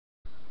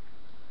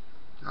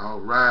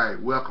All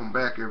right, welcome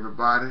back,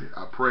 everybody.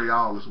 I pray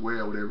all is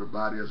well with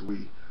everybody as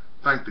we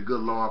thank the good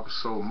Lord for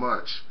so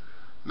much.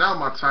 Now,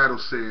 my title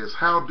says,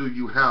 how do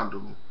you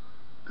handle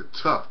the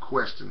tough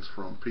questions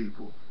from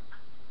people?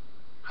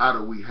 How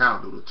do we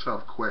handle the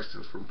tough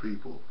questions from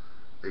people,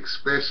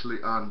 especially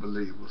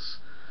unbelievers?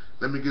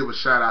 Let me give a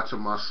shout out to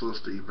my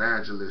sister,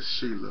 Evangelist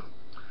Sheila.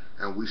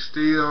 And we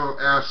still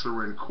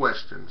answering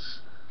questions.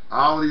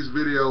 All these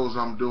videos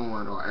I'm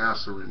doing are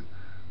answering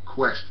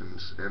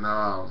questions. And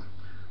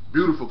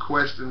beautiful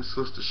question,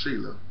 Sister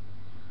Sheila.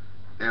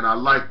 And I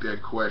like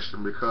that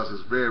question because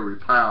it's very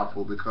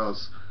powerful.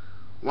 Because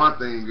one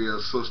thing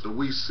is, sister,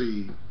 we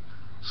see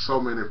so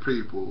many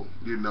people,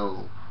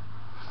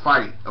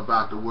 fight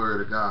about the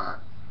Word of God.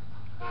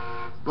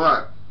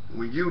 But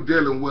when you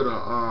dealing with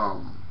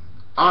a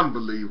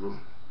unbeliever,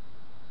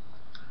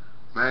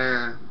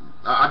 man,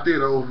 I did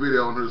an old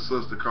video on her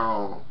sister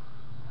called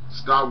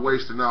 "Stop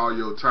Wasting All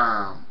Your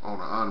Time on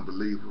an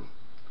Unbeliever."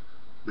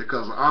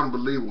 Because an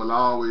unbeliever will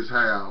always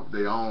have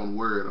their own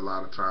word a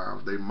lot of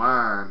times. Their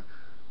mind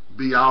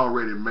be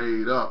already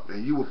made up,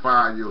 and you will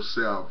find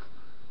yourself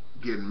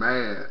getting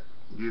mad,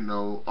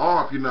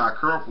 or if you're not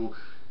careful,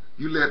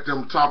 you let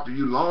them talk to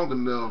you long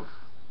enough,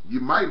 you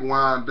might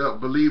wind up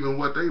believing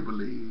what they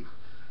believe.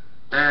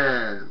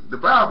 And the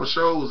Bible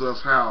shows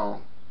us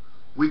how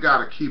we got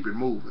to keep it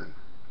moving.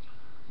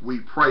 We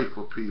pray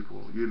for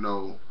people,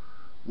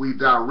 we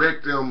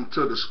direct them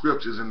to the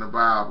scriptures in the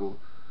Bible,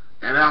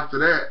 and after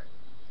that,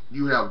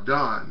 you have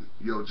done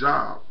your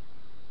job,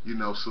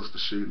 Sister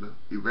Sheila,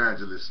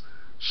 Evangelist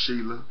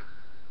Sheila.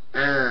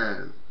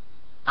 And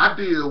I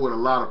deal with a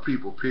lot of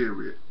people,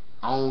 period,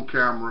 on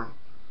camera,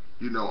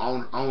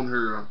 on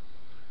her,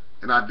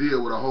 and I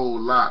deal with a whole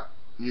lot,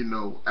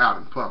 out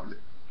in public,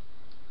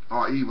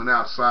 or even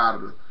outside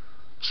of the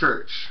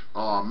church,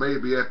 or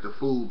maybe at the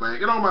food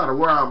bank. It don't matter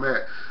where I'm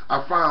at,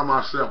 I find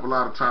myself a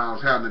lot of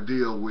times having to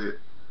deal with,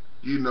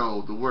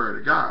 the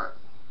Word of God.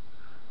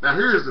 Now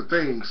here's the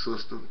thing,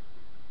 sister,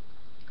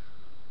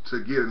 to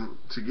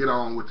get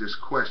on with this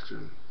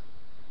question.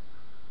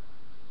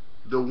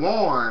 The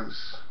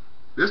ones,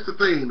 this the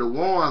thing, the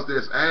ones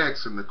that's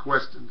asking the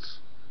questions,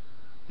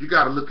 you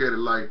got to look at it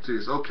like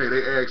this. Okay,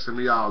 they asking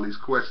me all these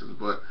questions,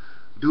 but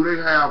do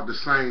they have the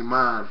same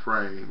mind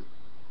frame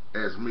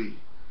as me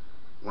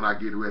when I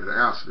get ready to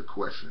answer the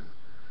question?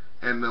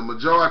 And the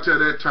majority of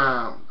that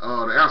time,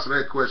 to answer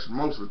that question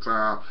most of the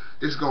time,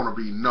 it's going to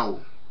be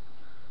no.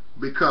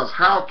 Because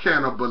how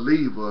can a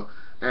believer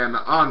and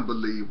an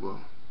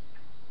unbeliever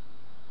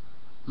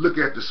look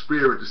at the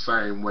Spirit the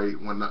same way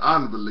when the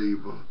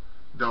unbeliever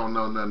don't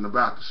know nothing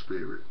about the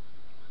Spirit,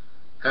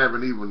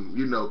 haven't even,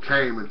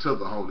 came into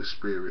the Holy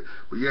Spirit,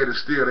 but yet and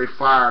still they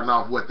firing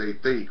off what they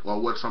think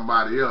or what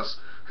somebody else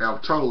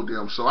have told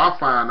them. So I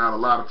find out a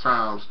lot of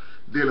times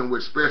dealing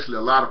with especially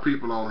a lot of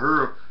people on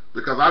her,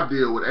 because I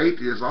deal with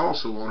atheists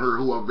also on her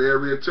who are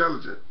very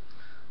intelligent,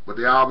 but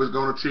they always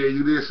going to tell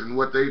you this and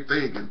what they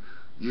think, and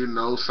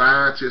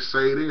scientists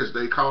say this,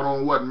 they caught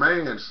on what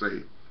man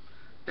say,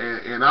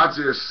 and I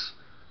just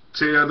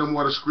tell them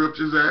what the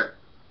scripture's at,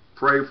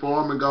 pray for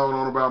them, and go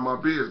on about my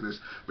business.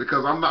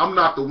 Because I'm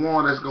not the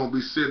one that's going to be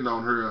sitting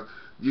on here,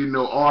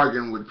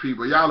 arguing with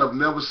people. Y'all have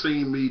never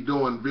seen me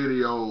doing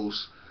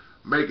videos,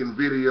 making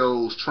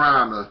videos,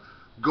 trying to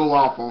go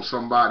off on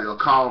somebody or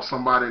call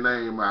somebody's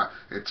name out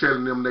and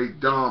telling them they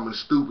dumb and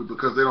stupid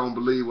because they don't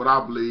believe what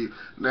I believe.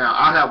 Now,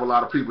 I have a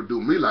lot of people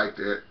do me like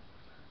that,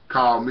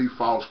 call me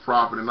false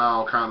prophet and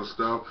all kind of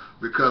stuff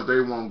because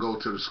they won't go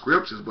to the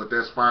scriptures, but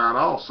that's fine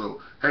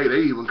also. Hey, they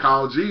even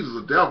call Jesus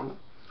a devil.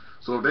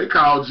 So if they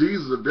call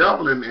Jesus a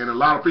devil and a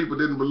lot of people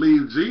didn't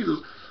believe Jesus,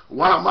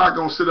 why am I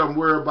going to sit up and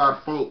worry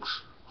about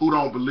folks who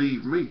don't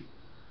believe me?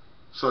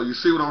 So you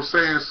see what I'm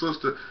saying,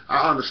 sister?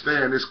 I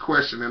understand this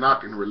question and I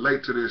can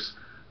relate to this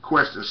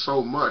question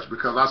so much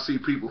because I see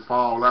people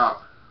fall out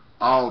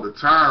all the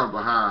time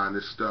behind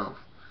this stuff.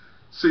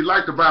 See,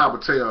 like the Bible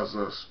tells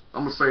us,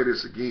 I'm going to say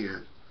this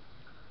again,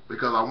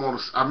 because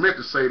I meant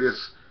to say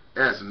this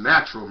as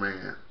natural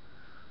man.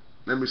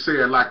 Let me say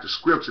it like the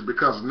scripture,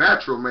 because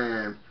natural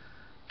man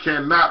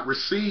cannot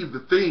receive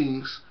the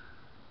things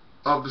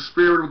of the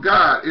Spirit of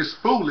God. It's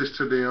foolish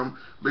to them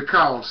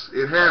because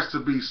it has to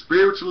be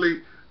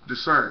spiritually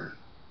discerned.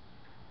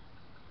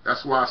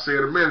 That's why I said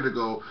a minute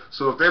ago.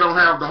 So if they don't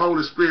have the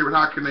Holy Spirit,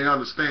 how can they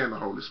understand the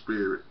Holy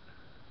Spirit?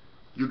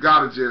 You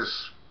got to just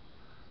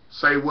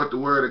say what the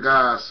Word of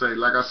God say.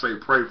 Like I say,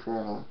 pray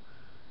for them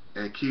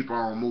and keep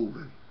on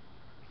moving.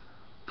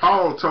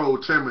 Paul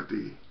told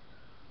Timothy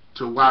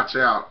to watch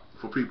out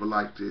for people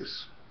like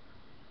this.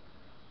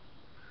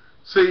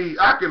 See,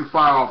 I can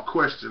fire off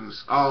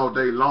questions all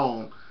day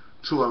long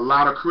to a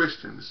lot of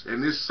Christians,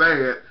 and it's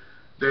sad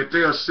that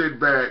they'll sit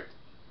back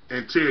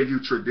and tell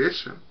you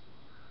tradition.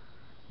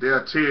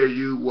 They'll tell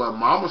you what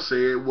mama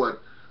said, what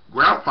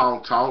grandpa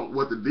taught,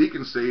 what the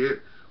deacon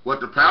said, what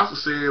the pastor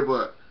said,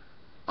 but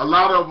a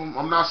lot of them,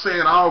 I'm not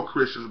saying all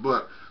Christians,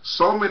 but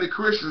so many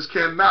Christians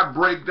cannot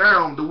break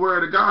down the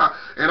Word of God.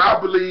 And I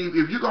believe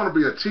if you're going to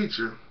be a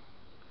teacher,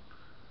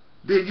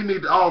 then you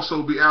need to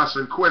also be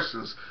answering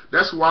questions.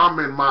 That's why I'm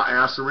in my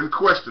answering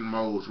question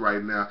modes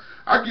right now.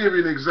 I'll give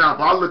you an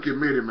example. I look at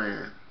Midi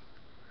Man.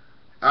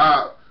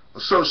 I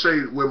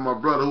associate with my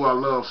brother who I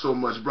love so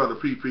much, Brother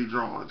PP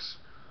Drawings.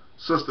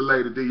 Sister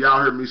Lady D,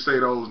 y'all heard me say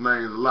those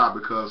names a lot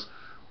because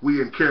we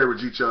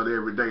encourage each other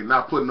every day,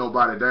 not putting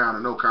nobody down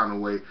in no kind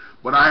of way.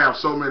 But I have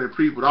so many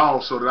people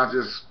also that I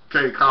just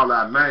can't call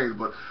out names,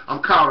 but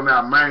I'm calling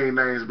out main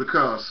names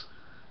because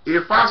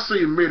if I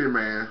see Midi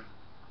Man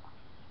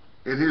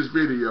in his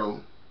video,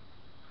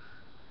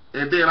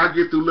 and then I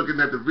get through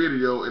looking at the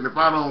video, and if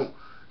I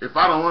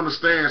don't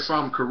understand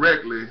something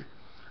correctly,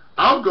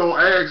 I'm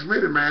gonna ask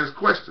Midi Man's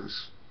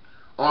questions.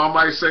 Or I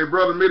might say,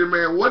 Brother Midi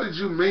Man, what did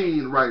you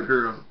mean right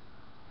here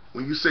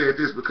when you said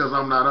this, because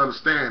I'm not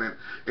understanding?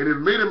 And if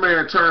Midi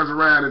Man turns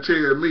around and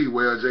tells me,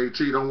 well,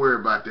 JT, don't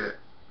worry about that,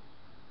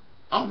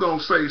 I'm going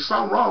to say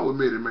something wrong with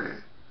Midi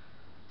Man.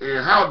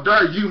 And how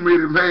dare you,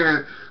 Midi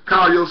Man,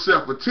 call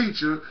yourself a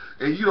teacher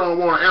and you don't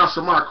want to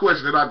answer my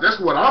question?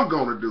 That's what I'm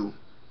going to do.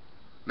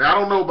 Now, I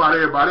don't know about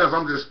everybody else.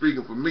 I'm just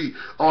speaking for me.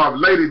 Or if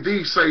Lady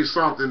D say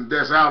something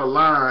that's out of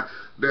line,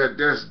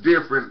 that's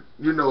different,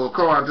 you know,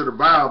 according to the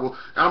Bible,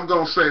 I'm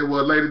going to say,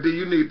 well, Lady D,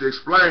 you need to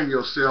explain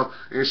yourself.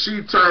 And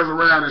she turns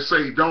around and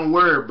say, don't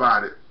worry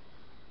about it.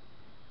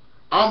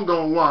 I'm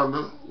going to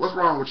wonder, what's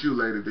wrong with you,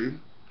 Lady D?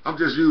 I'm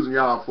just using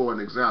y'all for an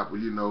example,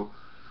 you know.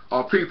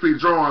 Or PP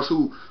Drawings,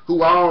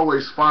 who are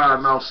always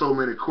firing off so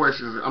many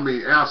questions,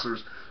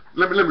 answers.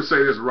 Let me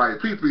say this right.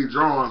 PP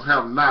Drawings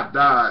have not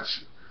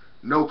dodged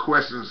no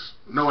questions,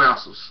 no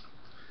answers.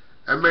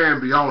 That man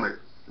be on it.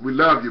 We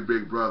love you,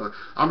 big brother.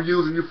 I'm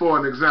using you for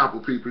an example,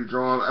 PP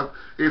Drawings.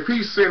 If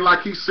he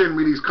send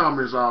me these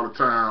comments all the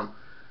time,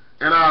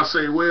 and I'll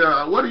say,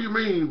 well, what do you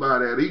mean by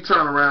that? He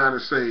turn around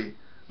and say,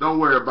 don't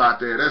worry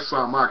about that. That's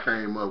something I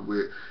came up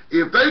with.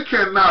 If they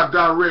cannot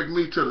direct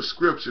me to the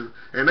scripture,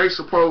 and they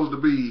supposed to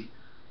be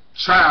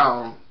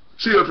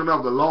children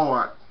of the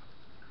Lord,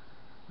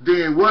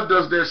 then what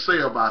does that say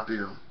about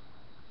them?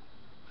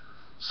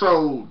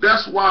 So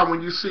that's why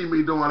when you see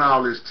me doing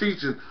all this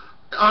teaching,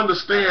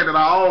 understand that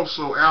I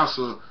also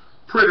answer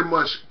pretty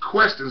much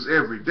questions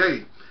every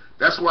day.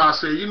 That's why I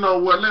say, you know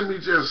what, let me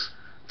just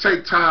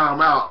take time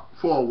out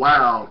for a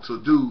while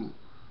to do,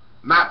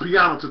 not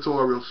piano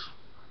tutorials.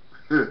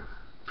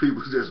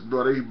 People just,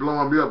 bro, they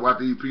blowing me up about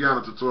these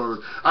piano tutorials.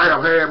 I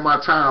have had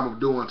my time of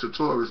doing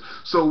tutorials.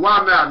 So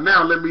why not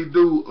now let me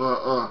do,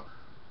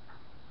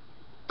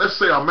 let's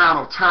say,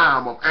 amount of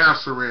time of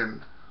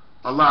answering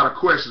a lot of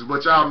questions.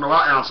 But y'all know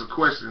I answer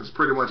questions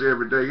pretty much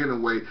every day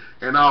anyway,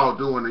 and all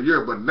during the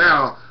year. But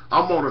now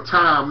I'm on a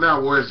time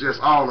now where it's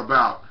just all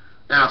about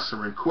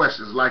answering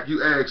questions. Like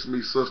you asked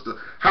me, sister,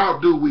 how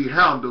do we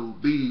handle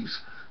these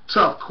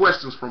tough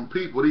questions from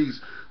people, these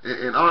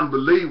and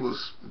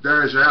unbelievers?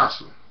 There's your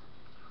answer.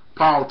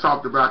 Paul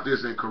talked about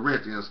this in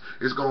Corinthians.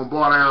 It's going to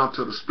boil down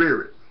to the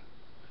spirit.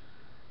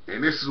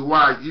 And this is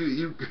why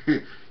you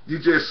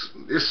just,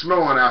 it's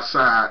snowing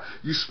outside.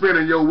 You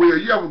spinning your wheel.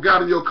 You ever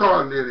got in your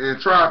car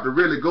and tried to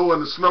really go in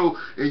the snow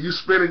and you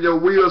spinning your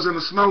wheels in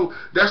the snow?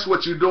 That's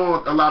what you're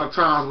doing a lot of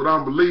times with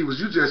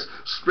unbelievers. You just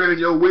spinning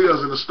your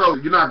wheels in the snow.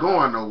 You're not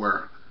going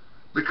nowhere.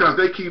 Because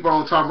they keep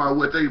on talking about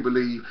what they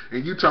believe,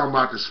 and you talking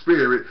about the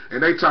spirit,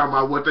 and they talking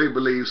about what they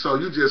believe. So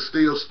you just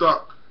still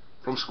stuck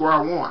from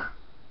square one.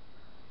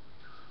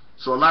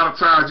 So a lot of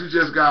times you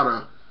just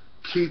gotta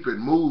keep it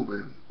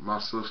moving, my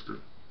sister.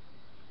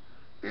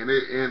 And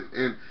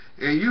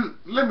you,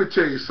 let me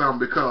tell you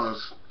something,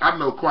 because I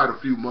know quite a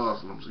few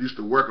Muslims. I used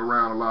to work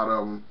around a lot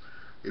of them.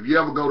 If you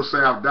ever go to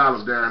South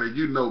Dallas down there,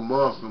 you know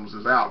Muslims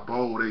is out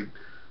bold.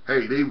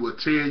 They would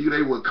tell you,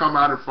 they would come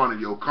out in front of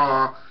your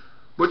car.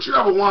 But you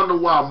ever wonder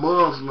why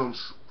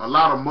Muslims, a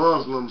lot of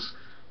Muslims,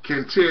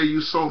 can tell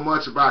you so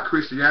much about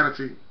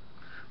Christianity?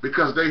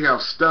 Because they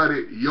have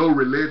studied your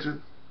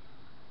religion.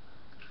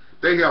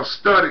 They have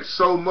studied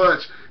so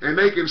much, and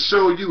they can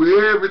show you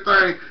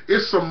everything.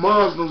 It's some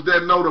Muslims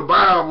that know the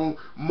Bible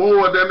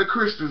more than the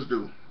Christians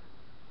do.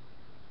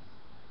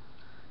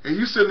 And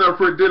you sitting up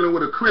here dealing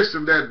with a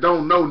Christian that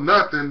don't know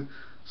nothing.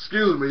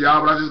 Excuse me,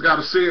 y'all, but I just got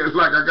to say it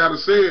like I got to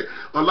say it.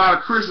 A lot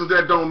of Christians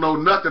that don't know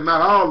nothing,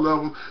 not all of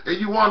them. And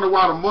you wonder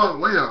why the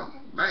Muslim, well,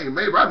 dang,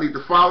 maybe I need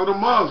to follow the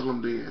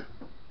Muslim then.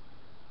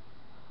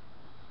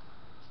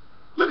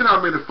 Look at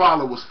how many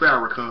followers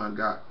Farrakhan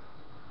got.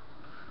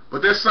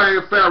 But that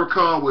same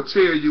Farrakhan will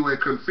tell you and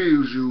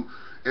confuse you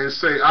and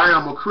say, I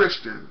am a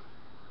Christian.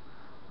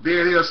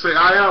 Then he'll say,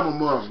 I am a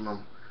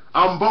Muslim.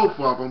 I'm both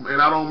of them,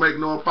 and I don't make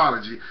no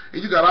apology.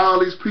 And you got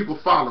all these people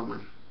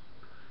following.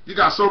 You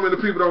got so many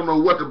people don't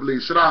know what to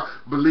believe. Should I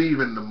believe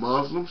in the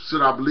Muslims?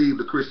 Should I believe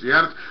the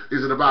Christianity?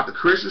 Is it about the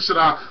Christians? Should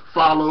I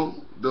follow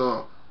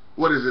the,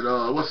 what is it,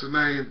 what's his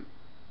name?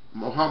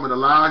 Muhammad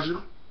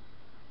Elijah?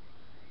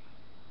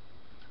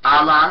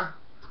 Allah?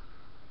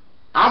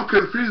 I'm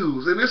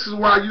confused, and this is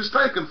why you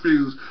stay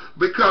confused,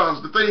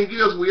 because the thing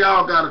is, we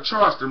all got a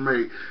choice to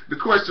make. The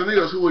question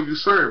is, who are you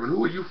serving?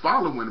 Who are you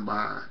following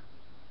behind?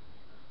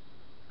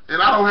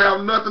 And I don't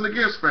have nothing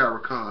against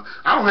Farrakhan.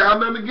 I don't have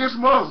nothing against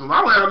Muslims.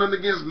 I don't have nothing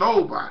against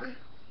nobody.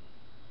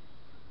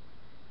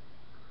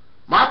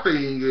 My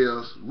thing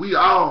is, we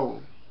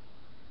all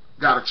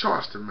got a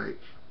choice to make.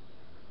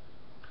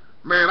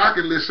 Man, I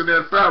can listen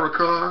to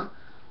Farrakhan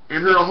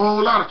and hear a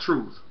whole lot of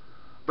truth.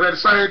 But at the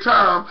same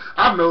time,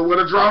 I know where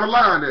to draw the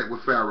line at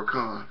with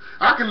Farrakhan.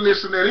 I can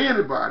listen to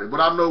anybody, but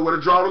I know where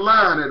to draw the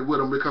line at with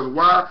them, because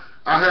why?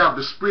 I have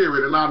the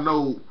spirit and I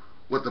know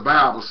what the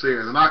Bible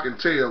says, and I can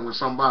tell when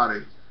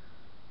somebody,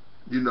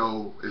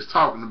 is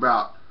talking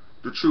about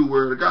the true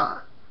word of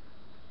God.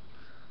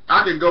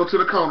 I can go to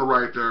the corner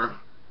right there,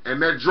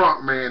 and that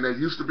drunk man that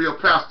used to be a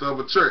pastor of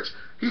a church,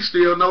 he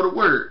still know the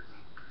word.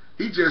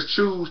 He just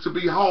choose to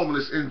be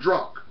homeless and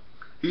drunk.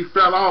 He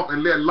fell off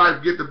and let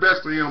life get the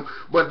best of him,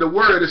 but the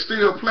word is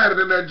still planted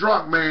in that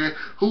drunk man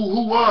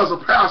who was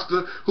a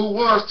pastor, who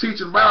was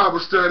teaching Bible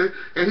study,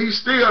 and he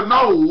still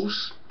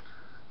knows.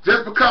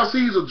 Just because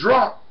he's a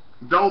drunk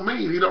don't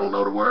mean he don't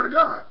know the word of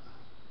God.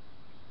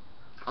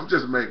 I'm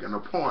just making a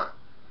point.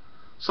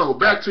 So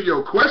back to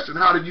your question,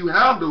 how do you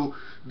handle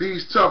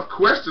these tough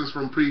questions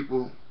from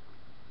people?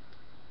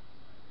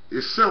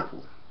 It's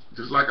simple.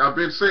 Just like I've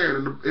been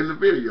saying in the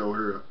video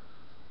here.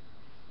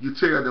 You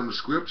tell them the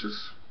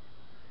scriptures.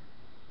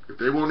 If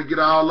they want to get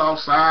all off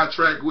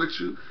sidetrack with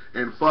you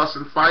and fuss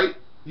and fight,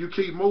 you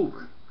keep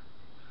moving.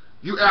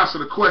 You answer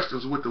the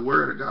questions with the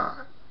word of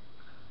God,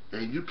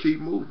 and you keep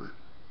moving.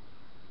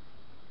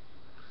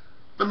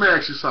 Let me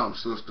ask you something,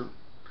 sister.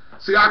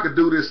 See, I could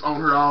do this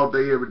on her all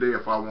day, every day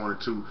if I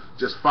wanted to.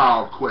 Just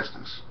fire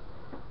questions.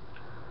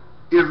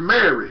 If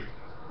Mary,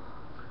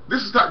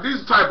 these are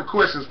the type of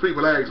questions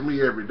people ask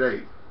me every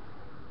day.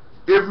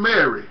 If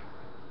Mary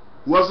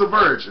was a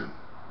virgin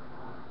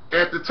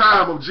at the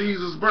time of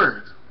Jesus'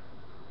 birth,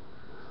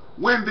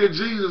 when did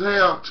Jesus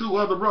have two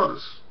other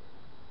brothers?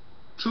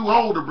 Two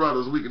older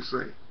brothers, we can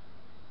say.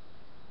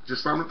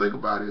 Just something to think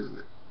about, isn't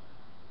it?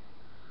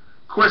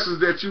 Questions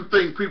that you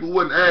think people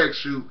wouldn't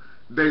ask you,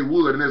 they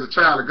would. And as a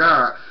child of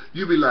God,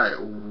 you be like,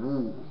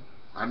 ooh,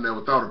 I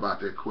never thought about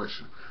that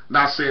question.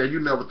 Not saying you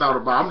never thought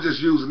about it. I'm just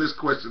using this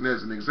question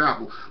as an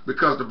example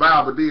because the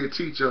Bible did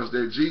teach us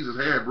that Jesus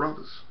had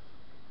brothers.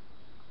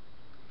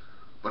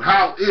 But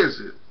how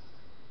is it,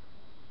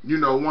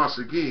 once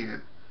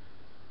again,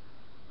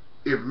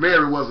 if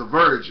Mary was a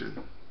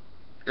virgin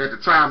at the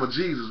time of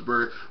Jesus'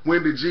 birth,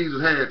 when did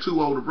Jesus have two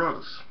older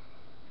brothers?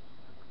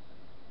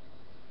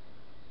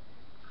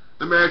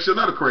 Let me ask you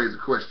another crazy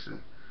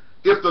question.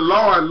 If the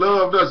Lord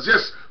loved us,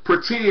 just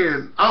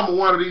pretend I'm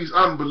one of these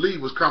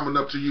unbelievers coming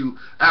up to you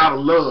out of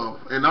love,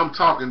 and I'm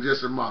talking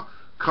just in my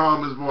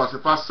calmest voice.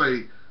 If I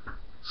say,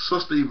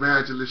 Sister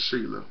Evangelist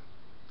Sheila,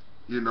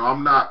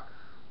 I'm not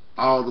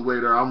all the way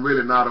there. I'm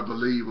really not a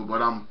believer,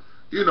 but I'm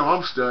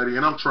studying.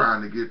 I'm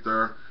trying to get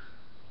there.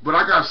 But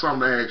I got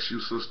something to ask you,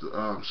 Sister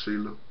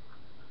Sheila.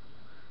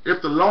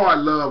 If the Lord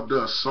loved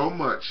us so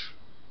much,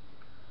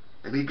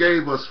 and He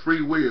gave us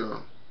free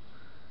will,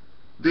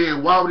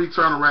 then why would He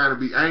turn around and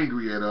be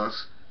angry at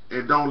us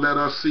and don't let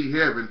us see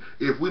heaven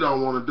if we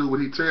don't want to do what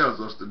He tells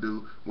us to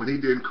do when He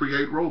didn't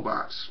create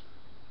robots?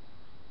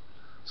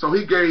 So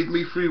He gave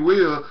me free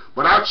will,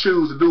 but I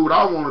choose to do what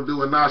I want to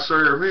do and not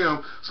serve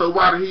Him, so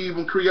why did He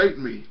even create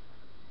me?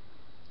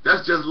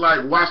 That's just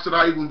like, why should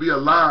I even be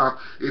alive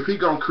if He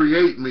gonna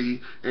create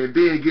me and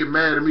then get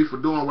mad at me for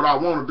doing what I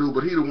want to do,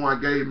 but He the one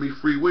gave me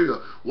free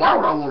will? Why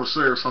would I want to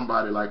serve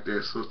somebody like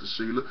that, Sister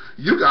Sheila?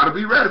 You got to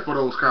be ready for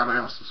those kind of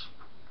answers.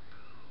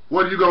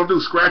 What are you going to do,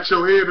 scratch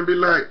your head and be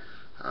like,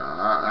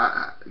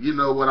 you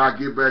know what, I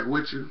get back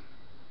with you?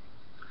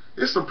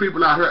 There's some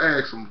people out here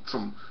ask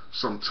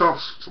some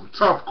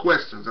tough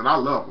questions, and I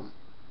love them.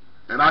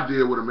 And I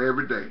deal with them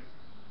every day.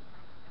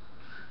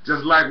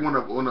 Just like when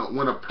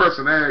a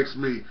person asks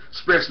me,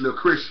 especially a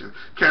Christian,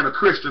 can a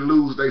Christian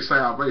lose their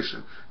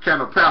salvation? Can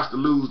a pastor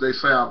lose their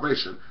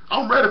salvation?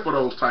 I'm ready for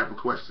those type of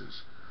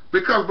questions.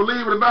 Because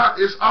believe it or not,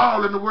 it's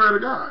all in the Word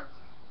of God.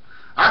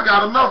 I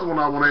got another one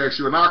I want to ask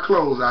you, and I'll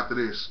close after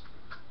this.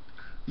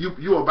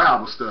 You a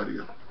Bible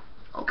studier,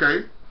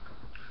 okay?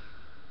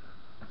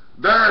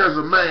 There is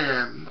a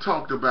man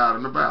talked about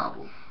in the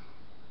Bible,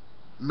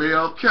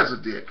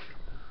 Melchizedek,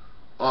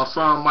 or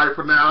some might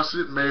pronounce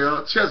it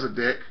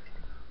Melchizedek,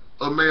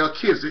 or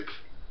Melchizedek,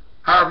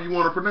 however you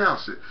want to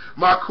pronounce it.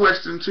 My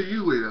question to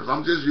you is,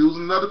 I'm just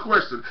using another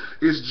question,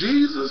 is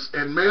Jesus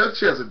and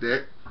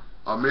Melchizedek,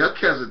 or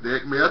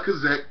Melchizedek,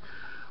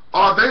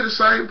 are they the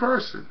same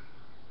person?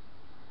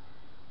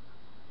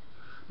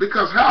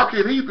 Because how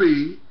can he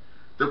be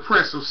the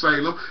Prince of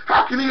Salem?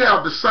 How can he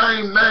have the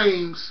same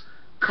names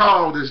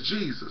called as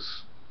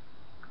Jesus?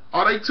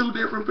 Are they two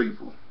different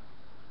people?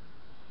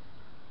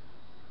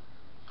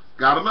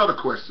 Got another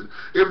question.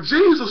 If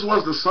Jesus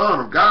was the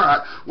Son of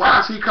God, why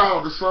is He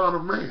called the Son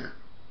of Man?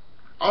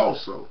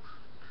 Also,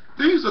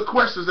 these are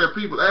questions that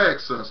people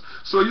ask us.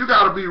 So you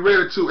got to be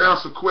ready to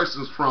answer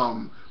questions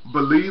from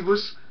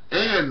believers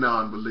and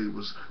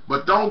non-believers.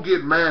 But don't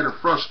get mad and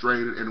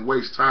frustrated and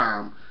waste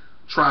time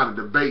trying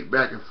to debate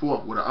back and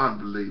forth with an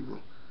unbeliever.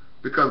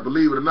 Because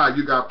believe it or not,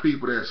 you got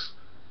people that's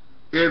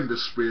in the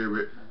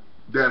spirit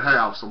that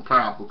have some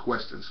powerful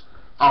questions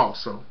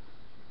also.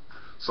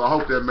 So I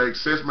hope that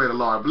makes sense. May the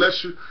Lord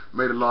bless you.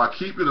 May the Lord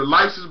keep you. The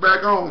lights is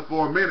back on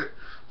for a minute.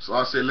 So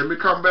I said, let me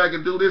come back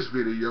and do this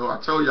video. I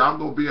told you I'm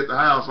going to be at the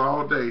house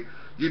all day,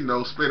 you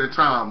know, spending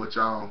time with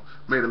y'all.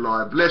 May the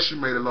Lord bless you.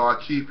 May the Lord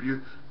keep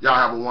you. Y'all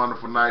have a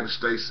wonderful night and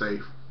stay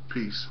safe.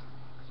 Peace.